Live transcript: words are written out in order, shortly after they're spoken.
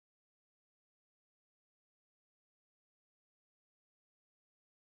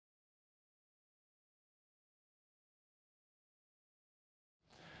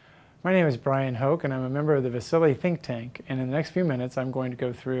My name is Brian Hoke, and I'm a member of the Vasyli ThinkTank, and in the next few minutes I'm going to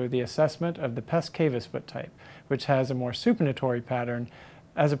go through the assessment of the PVC Cavus Foot Type, which has a more supinatory pattern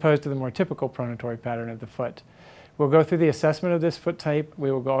as opposed to the more typical pronatory pattern of the foot. We'll go through the assessment of this foot type.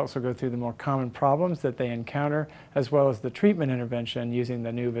 We will also go through the more common problems that they encounter, as well as the treatment intervention using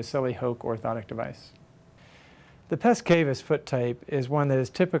the new Vasyli Hoke orthotic device. The PVC Cavus foot type is one that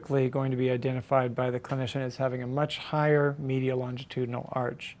is typically going to be identified by the clinician as having a much higher medial longitudinal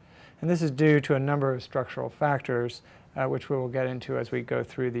arch. And this is due to a number of structural factors, which we will get into as we go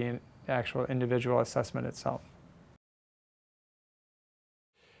through the actual individual assessment itself.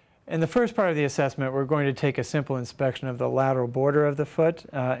 In the first part of the assessment, we're going to take a simple inspection of the lateral border of the foot.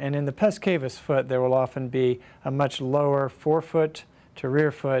 And in the PVC Cavus foot, there will often be a much lower forefoot to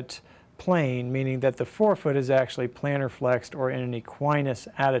rear foot plane, meaning that the forefoot is actually plantar flexed or in an equinus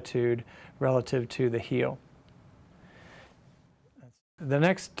attitude relative to the heel. The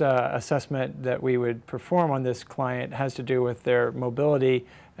next assessment that we would perform on this client has to do with their mobility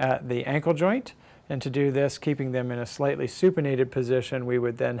at the ankle joint. And to do this, keeping them in a slightly supinated position, we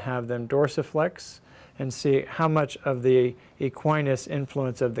would then have them dorsiflex and see how much of the equinus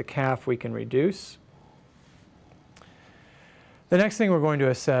influence of the calf we can reduce. The next thing we're going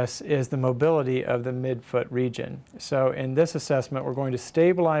to assess is the mobility of the midfoot region. So in this assessment, we're going to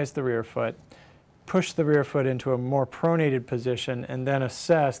stabilize the rear foot, push the rear foot into a more pronated position, and then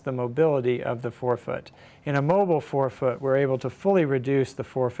assess the mobility of the forefoot. In a mobile forefoot, we're able to fully reduce the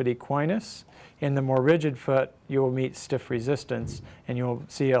forefoot equinus. In the more rigid foot, you will meet stiff resistance, and you'll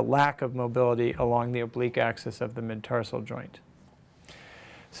see a lack of mobility along the oblique axis of the midtarsal joint.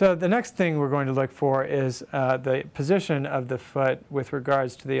 So the next thing we're going to look for is the position of the foot with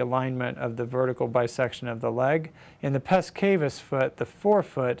regards to the alignment of the vertical bisection of the leg. In the PVC Cavus foot, the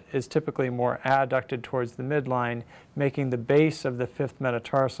forefoot is typically more adducted towards the midline, making the base of the fifth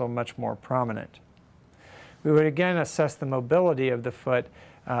metatarsal much more prominent. We would again assess the mobility of the foot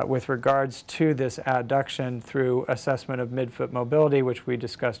with regards to this adduction through assessment of midfoot mobility, which we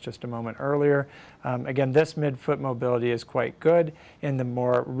discussed just a moment earlier. Again, this midfoot mobility is quite good. In the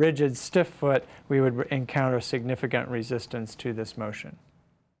more rigid, stiff foot, we would encounter significant resistance to this motion.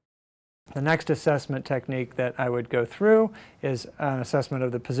 The next assessment technique that I would go through is an assessment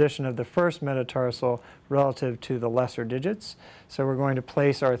of the position of the first metatarsal relative to the lesser digits. So we're going to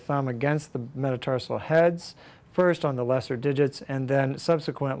place our thumb against the metatarsal heads, first on the lesser digits, and then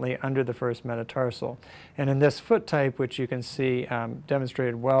subsequently under the first metatarsal. And in this foot type, which you can see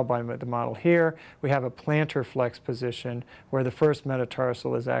demonstrated well by the model here, we have a plantar flex position where the first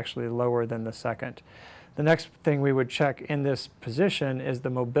metatarsal is actually lower than the second. The next thing we would check in this position is the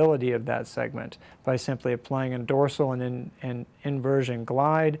mobility of that segment by simply applying a dorsal and inversion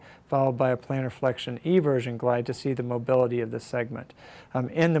glide followed by a plantar flexion eversion glide to see the mobility of the segment.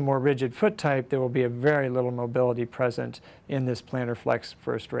 In the more rigid foot type, there will be a very little mobility present in this plantar flex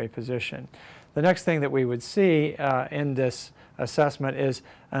first ray position. The next thing that we would see in this assessment is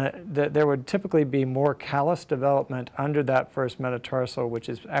that there would typically be more callus development under that first metatarsal, which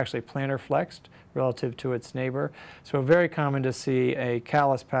is actually plantar flexed relative to its neighbor. So very common to see a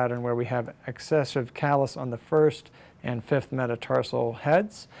callus pattern where we have excessive callus on the first and fifth metatarsal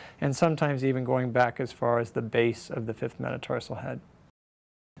heads, and sometimes even going back as far as the base of the fifth metatarsal head.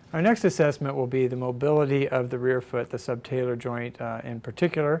 Our next assessment will be the mobility of the rear foot, the subtalar joint in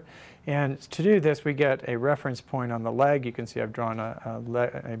particular. And to do this, we get a reference point on the leg. You can see I've drawn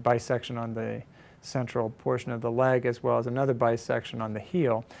a bisection on the central portion of the leg as well as another bisection on the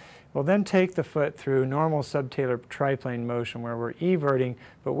heel. We'll then take the foot through normal subtalar triplane motion where we're everting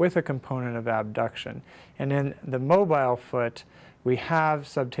but with a component of abduction. And in the mobile foot, we have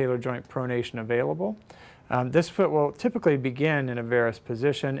subtalar joint pronation available. This foot will typically begin in a varus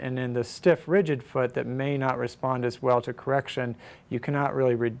position, and in the stiff, rigid foot that may not respond as well to correction, you cannot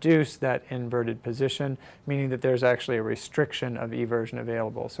really reduce that inverted position, meaning that there's actually a restriction of eversion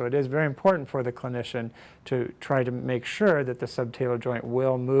available. So it is very important for the clinician to try to make sure that the subtalar joint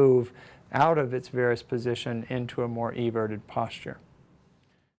will move out of its varus position into a more everted posture.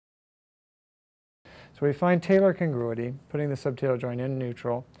 So we find talar congruity, putting the subtalar joint in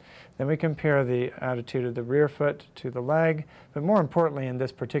neutral. Then we compare the attitude of the rear foot to the leg, but more importantly in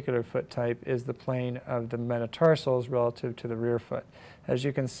this particular foot type is the plane of the metatarsals relative to the rear foot. As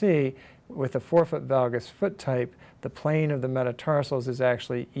you can see, with the forefoot valgus foot type, the plane of the metatarsals is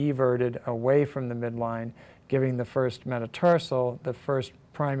actually everted away from the midline, giving the first metatarsal the first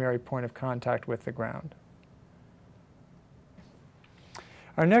primary point of contact with the ground.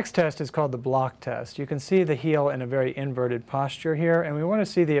 Our next test is called the block test. You can see the heel in a very inverted posture here, and we want to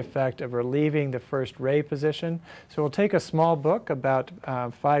see the effect of relieving the first ray position. So we'll take a small book, about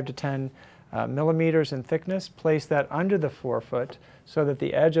 5 to 10 millimeters in thickness, place that under the forefoot so that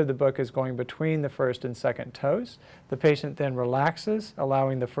the edge of the book is going between the first and second toes. The patient then relaxes,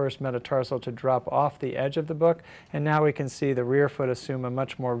 allowing the first metatarsal to drop off the edge of the book, and now we can see the rear foot assume a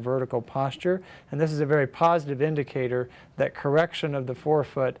much more vertical posture, and this is a very positive indicator that correction of the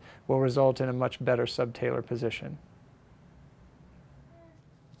forefoot will result in a much better subtalar position.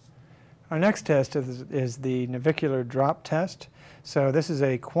 Our next test is the navicular drop test. So this is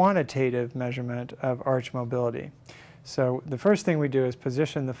a quantitative measurement of arch mobility. So the first thing we do is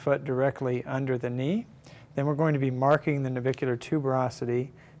position the foot directly under the knee. Then we're going to be marking the navicular tuberosity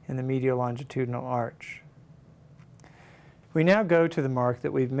in the medial longitudinal arch. We now go to the mark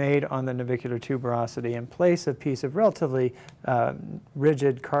that we've made on the navicular tuberosity and place a piece of relatively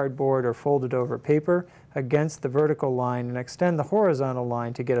rigid cardboard or folded over paper against the vertical line and extend the horizontal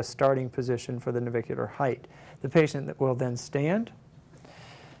line to get a starting position for the navicular height. The patient will then stand.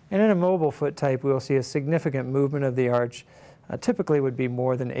 And in a mobile foot type, we will see a significant movement of the arch. Typically would be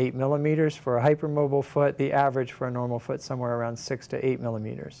more than 8 millimeters for a hypermobile foot. The average for a normal foot somewhere around 6 to 8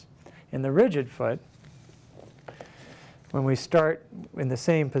 millimeters. In the rigid foot, when we start in the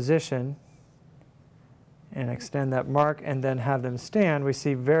same position and extend that mark and then have them stand, we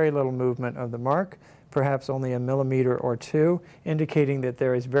see very little movement of the mark, perhaps only a millimeter or two, indicating that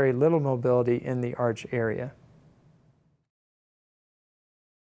there is very little mobility in the arch area.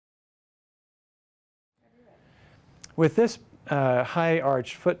 With this high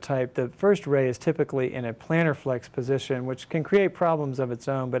arch foot type, the first ray is typically in a plantar flex position, which can create problems of its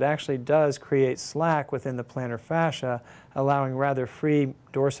own, but actually does create slack within the plantar fascia, allowing rather free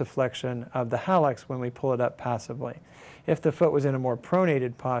dorsiflexion of the hallux when we pull it up passively. If the foot was in a more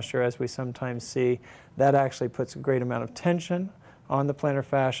pronated posture, as we sometimes see, that actually puts a great amount of tension on the plantar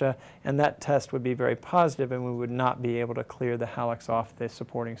fascia, and that test would be very positive, and we would not be able to clear the hallux off the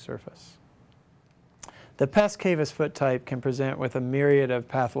supporting surface. The PVC Cavus Foot Type can present with a myriad of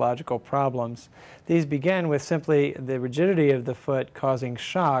pathological problems. These begin with simply the rigidity of the foot causing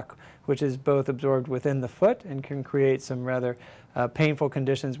shock, which is both absorbed within the foot and can create some rather painful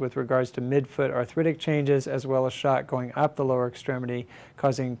conditions with regards to midfoot arthritic changes, as well as shock going up the lower extremity,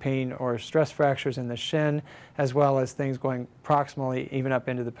 causing pain or stress fractures in the shin, as well as things going proximally even up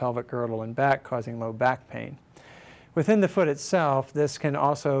into the pelvic girdle and back, causing low back pain. Within the foot itself, this can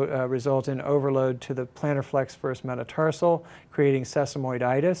also result in overload to the plantar flex first metatarsal, creating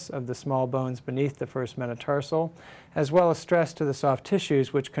sesamoiditis of the small bones beneath the first metatarsal, as well as stress to the soft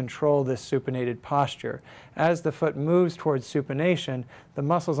tissues which control this supinated posture. As the foot moves towards supination, the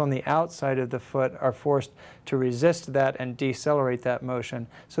muscles on the outside of the foot are forced to resist that and decelerate that motion.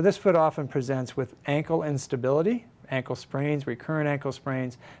 So this foot often presents with ankle instability, ankle sprains, recurrent ankle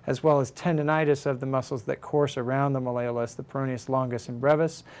sprains, as well as tendinitis of the muscles that course around the malleolus, the peroneus longus and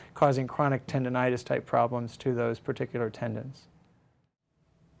brevis, causing chronic tendinitis type problems to those particular tendons.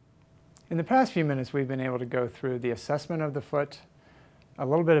 In the past few minutes, we've been able to go through the assessment of the foot, a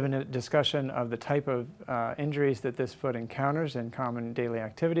little bit of a discussion of the type of injuries that this foot encounters in common daily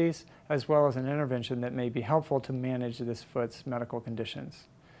activities, as well as an intervention that may be helpful to manage this foot's medical conditions.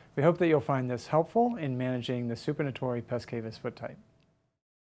 We hope that you'll find this helpful in managing the supinatory PVC Cavus foot type.